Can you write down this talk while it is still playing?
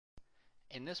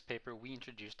In this paper, we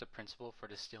introduced a principle for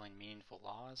distilling meaningful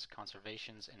laws,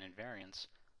 conservations, and invariants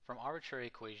from arbitrary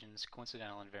equations,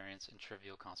 coincidental invariants, and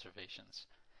trivial conservations.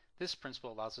 This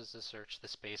principle allows us to search the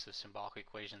space of symbolic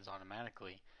equations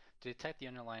automatically to detect the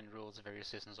underlying rules various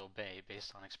systems obey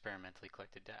based on experimentally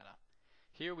collected data.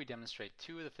 Here we demonstrate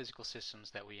two of the physical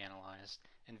systems that we analyzed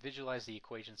and visualize the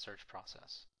equation search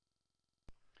process.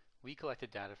 We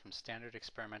collected data from standard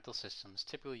experimental systems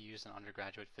typically used in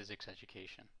undergraduate physics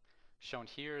education. Shown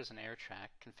here is an air track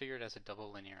configured as a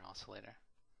double linear oscillator.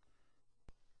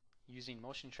 Using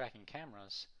motion tracking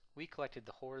cameras, we collected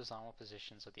the horizontal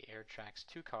positions of the air track's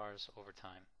two cars over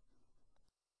time.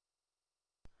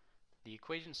 The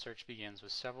equation search begins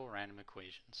with several random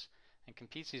equations and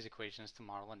competes these equations to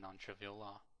model a non-trivial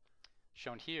law.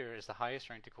 Shown here is the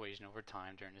highest ranked equation over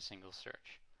time during a single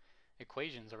search.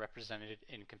 Equations are represented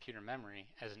in computer memory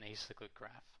as an acyclic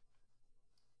graph.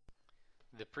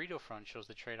 The Pareto front shows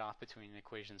the trade-off between an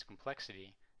equation's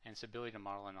complexity and its ability to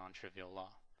model a non-trivial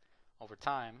law. Over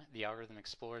time, the algorithm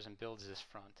explores and builds this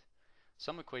front.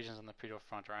 Some equations on the Pareto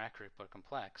front are accurate but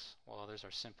complex, while others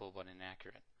are simple but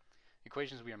inaccurate.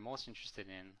 Equations we are most interested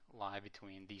in lie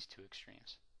between these two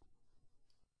extremes.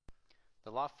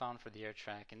 The law found for the air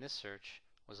track in this search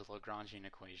was the Lagrangian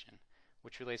equation,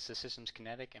 which relates the system's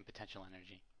kinetic and potential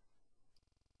energy.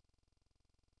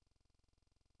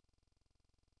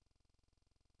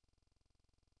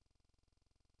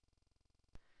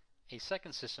 A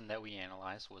second system that we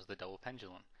analyzed was the double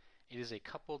pendulum. It is a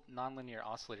coupled nonlinear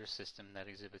oscillator system that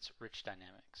exhibits rich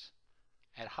dynamics.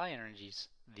 At high energies,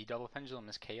 the double pendulum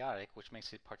is chaotic, which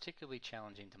makes it particularly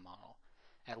challenging to model.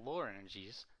 At lower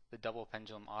energies, the double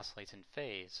pendulum oscillates in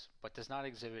phase, but does not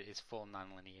exhibit its full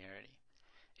nonlinearity.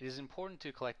 It is important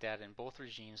to collect data in both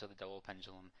regimes of the double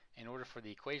pendulum in order for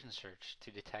the equation search to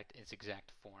detect its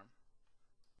exact form.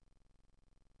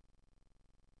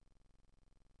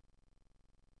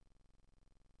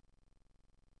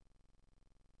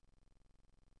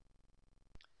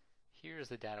 Here is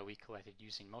the data we collected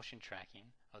using motion tracking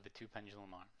of the two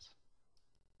pendulum arms.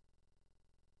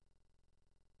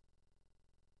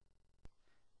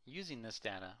 Using this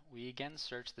data, we again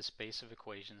search the space of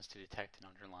equations to detect an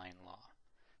underlying law.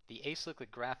 The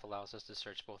acyclic graph allows us to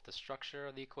search both the structure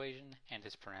of the equation and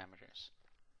its parameters.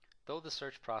 Though the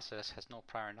search process has no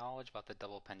prior knowledge about the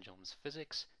double pendulum's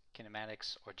physics,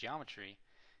 kinematics, or geometry,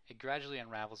 it gradually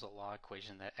unravels a law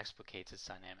equation that explicates its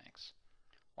dynamics.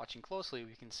 Watching closely,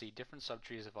 we can see different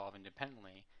subtrees evolve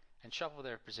independently and shuffle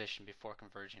their position before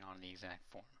converging on the exact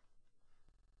form.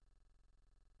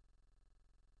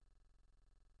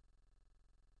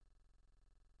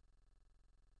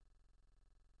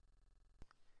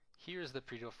 Here is the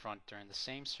Pareto front during the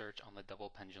same search on the double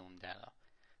pendulum data.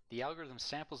 The algorithm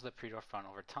samples the Pareto front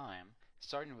over time,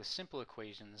 starting with simple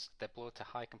equations that blow to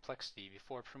high complexity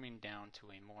before pruning down to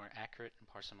a more accurate and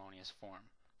parsimonious form.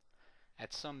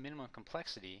 At some minimum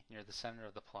complexity, near the center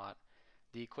of the plot,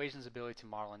 the equation's ability to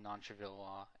model a non-trivial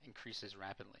law increases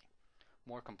rapidly.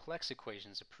 More complex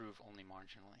equations improve only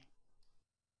marginally.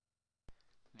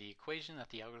 The equation that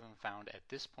the algorithm found at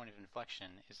this point of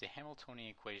inflection is the Hamiltonian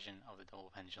equation of the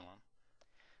double pendulum,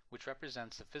 which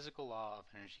represents the physical law of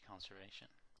energy conservation.